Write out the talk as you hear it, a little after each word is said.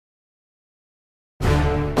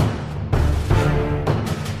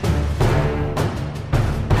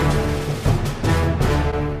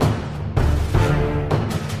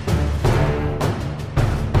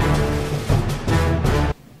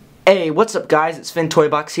Hey, what's up guys? It's Finn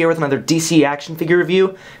Toybox here with another DC action figure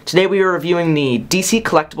review. Today we are reviewing the DC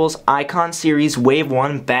Collectables Icon Series Wave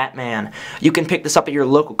 1 Batman. You can pick this up at your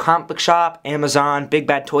local comic book shop, Amazon, Big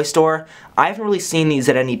Bad Toy Store. I haven't really seen these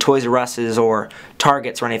at any Toys R Us's or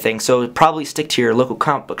Targets or anything, so probably stick to your local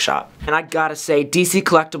comic book shop. And I gotta say, DC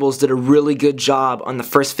Collectables did a really good job on the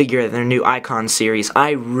first figure in their new Icon series.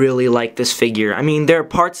 I really like this figure. I mean, there are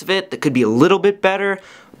parts of it that could be a little bit better,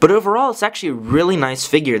 but overall, it's actually a really nice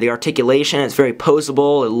figure. The articulation, it's very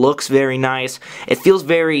posable, it looks very nice, it feels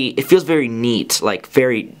very neat,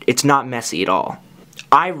 it's not messy at all.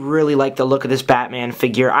 I really like the look of this Batman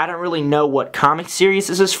figure. I don't really know what comic series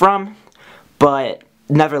this is from, but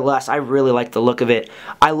nevertheless, I really like the look of it.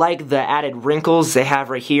 I like the added wrinkles they have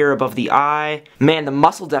right here above the eye. Man, the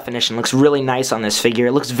muscle definition looks really nice on this figure.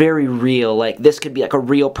 It looks very real. Like, this could be like a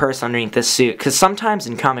real person underneath this suit. Because sometimes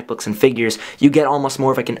in comic books and figures, you get almost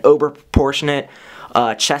more of like an overproportionate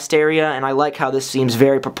chest area, and I like how this seems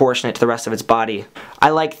very proportionate to the rest of its body. I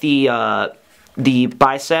like the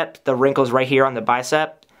bicep, the wrinkles right here on the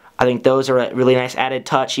bicep. I think those are a really nice added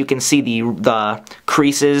touch. You can see the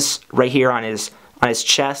creases right here on his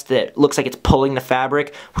chest that looks like it's pulling the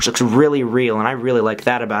fabric, which looks really real, and I really like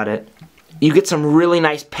that about it. You get some really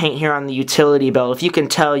nice paint here on the utility belt. If you can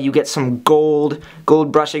tell, you get some gold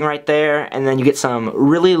brushing right there, and then you get some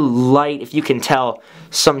really light, if you can tell,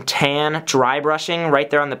 some tan dry brushing right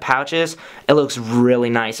there on the pouches. It looks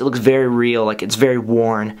really nice. It looks very real, like it's very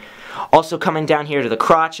worn. Also coming down here to the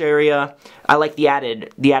crotch area, I like the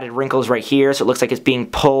added wrinkles right here, so it looks like it's being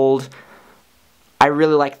pulled. I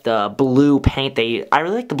really like the blue paint they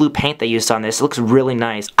used on this. It looks really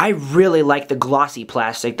nice. I really like the glossy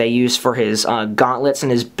plastic they used for his gauntlets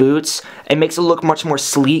and his boots. It makes it look much more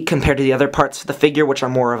sleek compared to the other parts of the figure, which are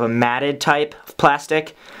more of a matted type of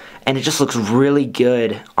plastic. And it just looks really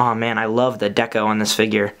good. Oh man, I love the deco on this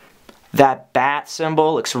figure. That bat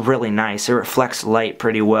symbol looks really nice. It reflects light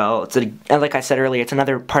pretty well. And like I said earlier, it's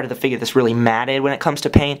another part of the figure that's really matted when it comes to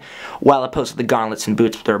paint, while opposed to the gauntlets and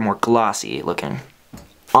boots, they're more glossy looking.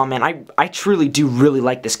 Oh man, I truly do really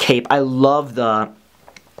like this cape. I love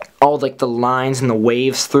all like the lines and the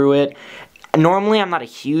waves through it. Normally, I'm not a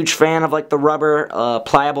huge fan of like the rubber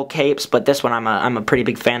pliable capes, but this one I'm a pretty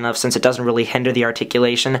big fan of since it doesn't really hinder the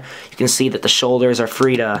articulation. You can see that the shoulders are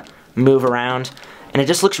free to move around, and it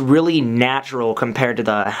just looks really natural compared to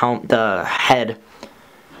the head.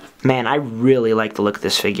 Man, I really like the look of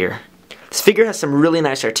this figure. This figure has some really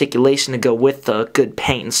nice articulation to go with the good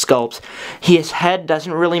paint and sculpt. His head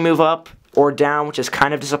doesn't really move up or down, which is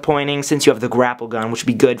kind of disappointing since you have the grapple gun, which would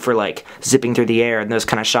be good for like zipping through the air and those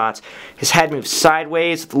kind of shots. His head moves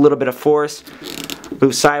sideways with a little bit of force.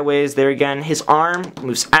 Moves sideways there again. His arm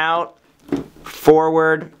moves out,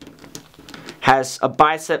 forward. Has a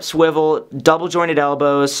bicep swivel, double jointed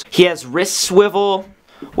elbows. He has wrist swivel,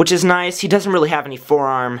 which is nice. He doesn't really have any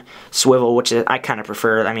forearm swivel, which I kind of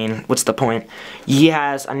prefer. I mean, what's the point? He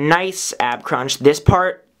has a nice ab crunch. This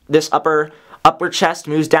part, this upper chest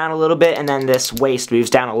moves down a little bit, and then this waist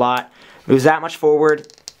moves down a lot. Moves that much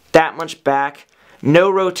forward, that much back.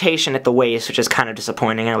 No rotation at the waist, which is kind of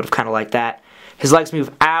disappointing. I would have kind of liked that. His legs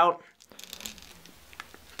move out,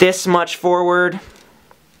 this much forward,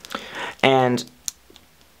 and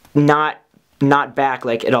not back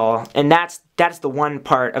like at all. And that's the one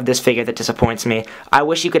part of this figure that disappoints me. I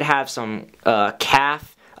wish you could have some a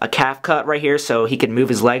calf cut right here so he could move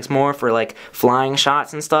his legs more for like flying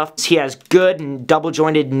shots and stuff. He has good double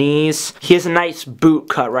jointed knees. He has a nice boot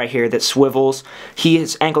cut right here that swivels.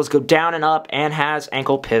 His ankles go down and up and has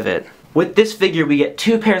ankle pivot. With this figure we get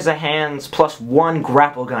 2 pairs of hands plus 1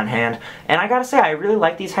 grapple gun hand, and I gotta say I really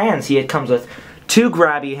like these hands. It comes with 2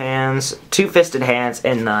 grabby hands, 2 fisted hands,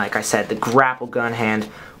 and like I said, the grapple gun hand,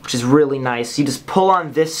 which is really nice. You just pull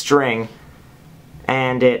on this string,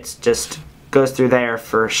 and it just goes through there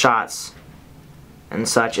for shots and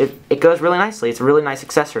such. It goes really nicely. It's a really nice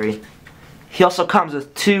accessory. He also comes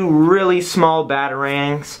with 2 really small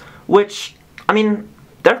batarangs, which, I mean,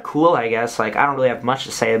 they're cool, I guess. Like, I don't really have much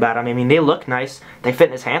to say about them. I mean, they look nice. They fit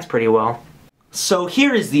in his hands pretty well. So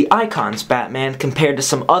here is the Icons Batman compared to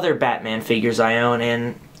some other Batman figures I own,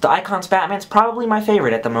 and the Icons Batman's probably my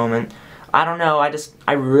favorite at the moment. I don't know,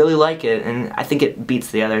 I really like it, and I think it beats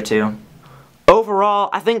the other two. Overall,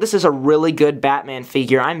 I think this is a really good Batman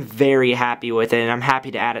figure. I'm very happy with it, and I'm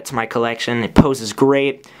happy to add it to my collection. It poses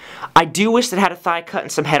great. I do wish it had a thigh cut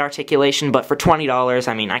and some head articulation, but for $20,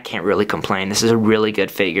 I mean, I can't really complain. This is a really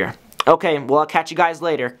good figure. Okay, well, I'll catch you guys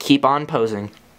later. Keep on posing.